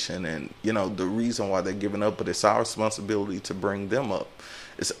frustration, and the reason why they're giving up, but it's our responsibility to bring them up.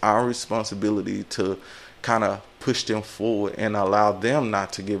 It's our responsibility to kind of push them forward and allow them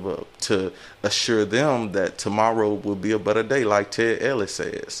not to give up, to assure them that tomorrow will be a better day, like Ted Ellis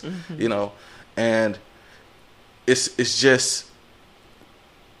says. And it's just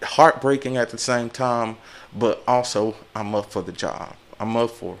heartbreaking at the same time, but also I'm up for the job. I'm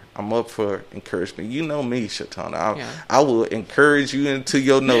up for encouragement. You know me, Shatana. I will encourage you into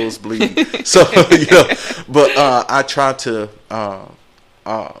your nosebleed. So but I try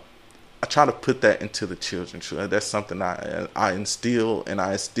to put that into the children. That's something I instill, and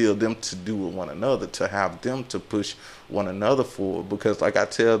I instill them to do with one another, to have them to push one another forward. Because like I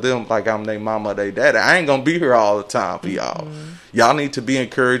tell them, like I'm their mama, their daddy, I ain't gonna be here all the time for y'all. Y'all need to be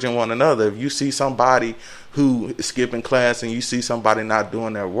encouraging one another. If you see somebody who is skipping class and you see somebody not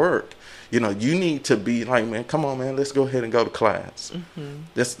doing their work, you need to be like, man, come on, man, let's go ahead and go to class.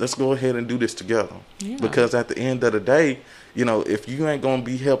 Let's go ahead and do this together. Because at the end of the day, if you ain't gonna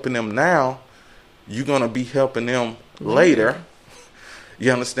be helping them now, you're gonna be helping them later.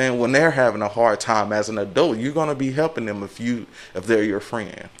 You understand? When they're having a hard time as an adult, you're gonna be helping them if they're your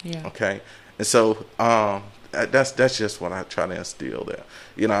friend. Yeah. Okay. And so that's just what I try to instill there.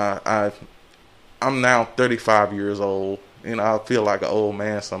 You know, I'm now 35 years old. You know, I feel like an old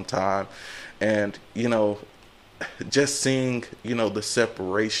man sometimes, and you know, just seeing, you know, the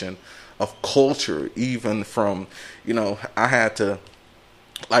separation of culture, even from, you know, I had to,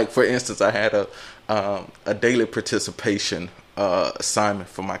 like, for instance, I had a daily participation assignment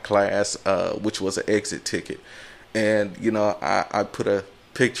for my class, which was an exit ticket. And, you know, I put a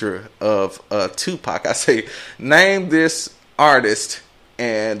picture of Tupac. I say, name this artist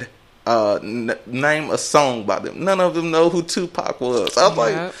and name a song by them. None of them know who Tupac was. I was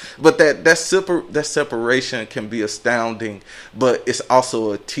like, but that separation can be astounding, but it's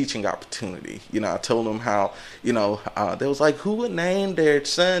also a teaching opportunity. You know, I told them how, you know, they was like, who would name their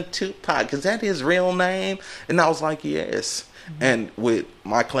son Tupac? Is that his real name? And I was like, yes. And with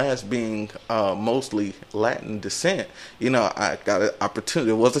my class being mostly Latin descent, you know, I got an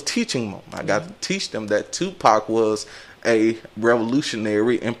opportunity. It was a teaching moment. I got to teach them that Tupac was a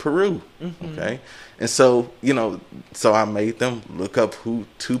revolutionary in Peru. Okay. And so, you know, so I made them look up who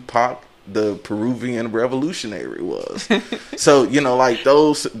Tupac, the Peruvian revolutionary, was. So, you know, like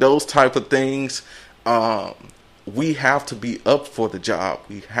those type of things, we have to be up for the job.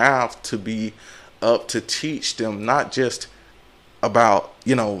 We have to be up to teach them not just about,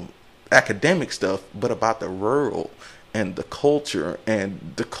 you know, academic stuff, but about the rural and the culture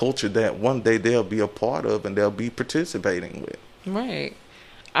that one day they'll be a part of and they'll be participating with. Right.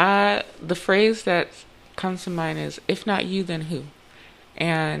 The phrase that comes to mind is, if not you, then who?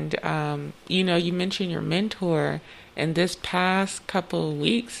 And, you know, you mentioned your mentor, and this past couple of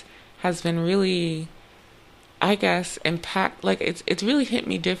weeks has been really, I guess, it's really hit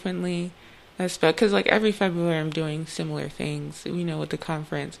me differently. Because like every February I'm doing similar things, you know, with the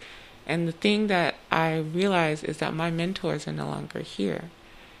conference. And the thing that I realize is that my mentors are no longer here.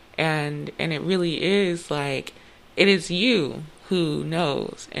 And it really is like, it is you who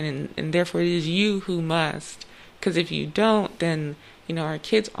knows. And therefore it is you who must. Because if you don't, then, you know, our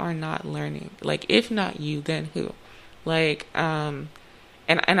kids are not learning. Like, if not you, then who? Like, and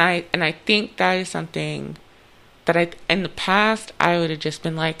I think that is something that in the past, I would have just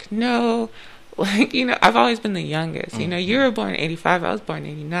been like, no, like, you know, I've always been the youngest. You know, you were born in 85, I was born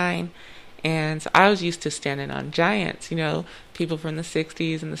in 89. And so I was used to standing on giants, you know, people from the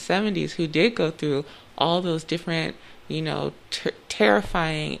 60s and the 70s who did go through all those different, you know,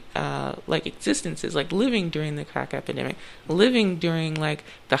 terrifying, like, existences, like living during the crack epidemic, living during, like,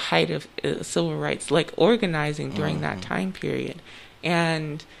 the height of civil rights, like organizing during that time period.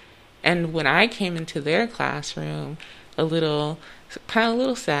 And when I came into their classroom, kind of a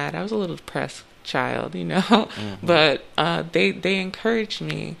little sad. I was a little depressed child, you know, but they encouraged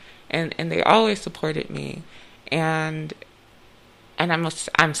me, and they always supported me, and I'm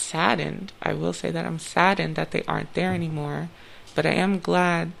saddened. I will say that I'm saddened that they aren't there anymore, but I am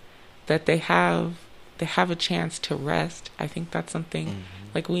glad that they have a chance to rest. I think that's something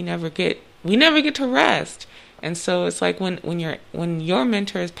like we never get to rest. And so it's like when your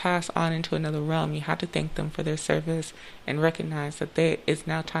mentors pass on into another realm, you have to thank them for their service and recognize that it's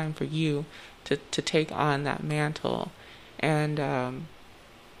now time for you to take on that mantle. And I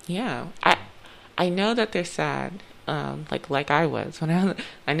know that they're sad, like I was when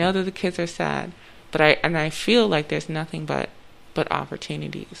I know that the kids are sad, but I feel like there's nothing but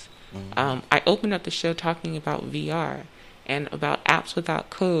opportunities. I opened up the show talking about VR. And about apps without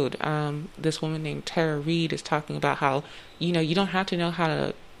code. This woman named Tara Reid is talking about how, you know, you don't have to know how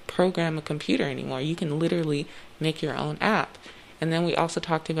to program a computer anymore. You can literally make your own app. And then we also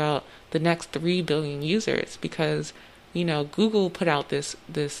talked about the next 3 billion users, because, you know, Google put out this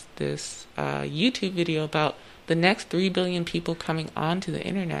YouTube video about the next 3 billion people coming onto the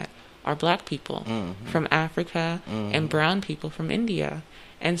internet are Black people from Africa and brown people from India.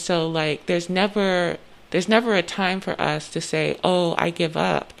 And so, like, there's never a time for us to say, oh, I give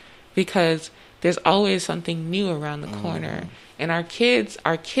up, because there's always something new around the corner. And our kids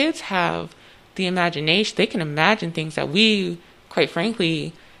have the imagination. They can imagine things that we, quite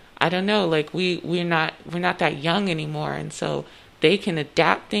frankly, I don't know, like we're not that young anymore. And so they can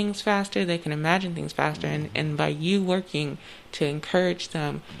adapt things faster. They can imagine things faster. And by you working to encourage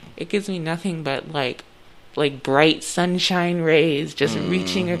them, it gives me nothing but like bright sunshine rays just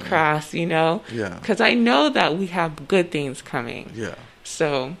reaching across, you know? Yeah. Because I know that we have good things coming. Yeah.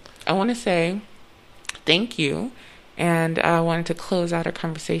 So I want to say thank you. And I wanted to close out our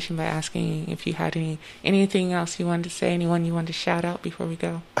conversation by asking if you had anything else you wanted to say, anyone you wanted to shout out before we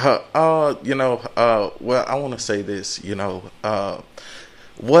go. Well, I want to say this, you know,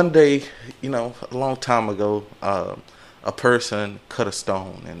 one day, a long time ago, a person cut a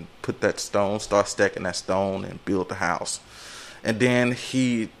stone and put that stone, start stacking that stone and build the house. And then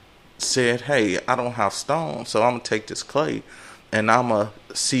he said, hey, I don't have stone, so I'm going to take this clay and I'm going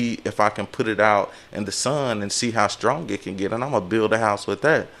to see if I can put it out in the sun and see how strong it can get. And I'm going to build a house with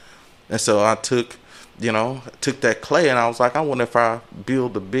that. And so I took that clay and I was like, I wonder if I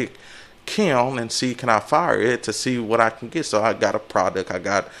build a big kiln and see, can I fire it to see what I can get. So I got a product. I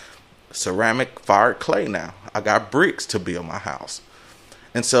got ceramic fired clay now. I got bricks to build my house.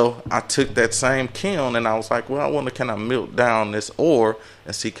 And so I took that same kiln and I was like, well, I wonder, can I melt down this ore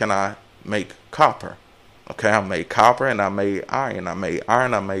and see, can I make copper? Okay, I made copper and I made iron.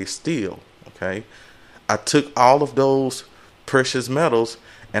 I made steel. Okay, I took all of those precious metals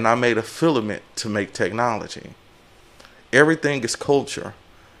and I made a filament to make technology. Everything is culture.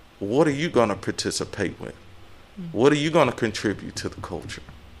 What are you going to participate with? What are you going to contribute to the culture?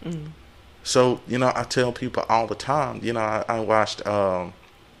 So, I tell people all the time, I watched, I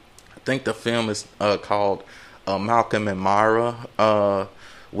think the film is called Malcolm and Myra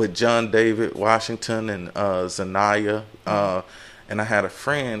with John David Washington and Zanaya. And I had a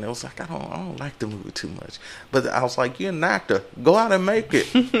friend that was like, I don't like the movie too much. But I was like, you're an actor. Go out and make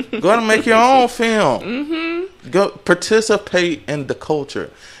it. Go out and make your own film. Go participate in the culture.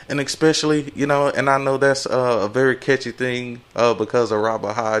 And especially, and I know that's a very catchy thing because of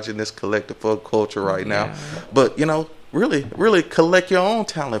Robert Hodge and this collective for culture right now. But, really, really collect your own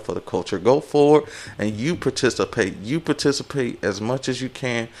talent for the culture. Go forward and you participate. You participate as much as you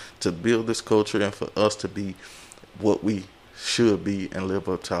can to build this culture and for us to be what we should be and live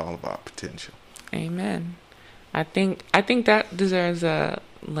up to all of our potential. Amen. I think that deserves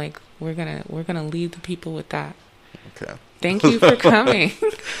we're gonna lead the people with that. Okay. Thank you for coming.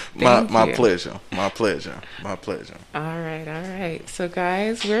 My pleasure. All right. So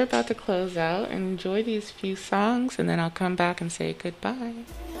guys, we're about to close out and enjoy these few songs, and then I'll come back and say goodbye.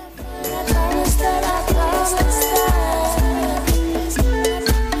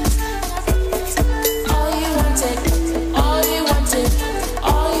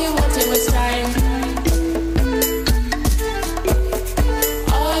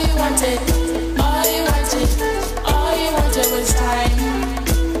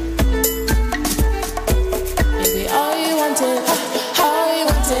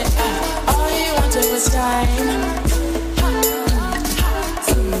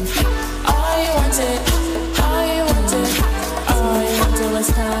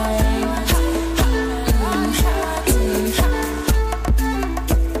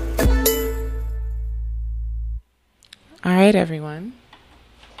 All right, everyone.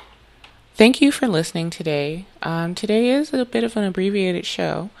 Thank you for listening today. Today is a bit of an abbreviated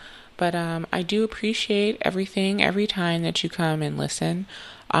show, but I do appreciate every time that you come and listen.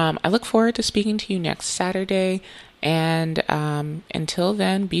 I look forward to speaking to you next Saturday, and until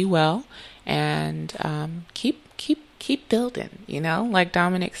then, be well and keep building. Like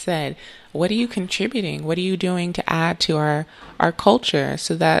Dominic said, what are you contributing? What are you doing to add to our culture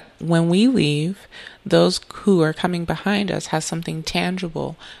so that when we leave, those who are coming behind us have something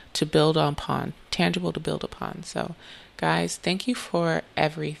tangible to build upon. So, guys, thank you for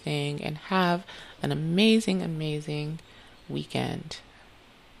everything and have an amazing, amazing weekend.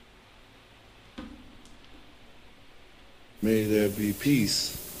 May there be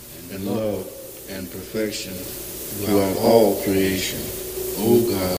peace and love and perfection throughout all creation. O God,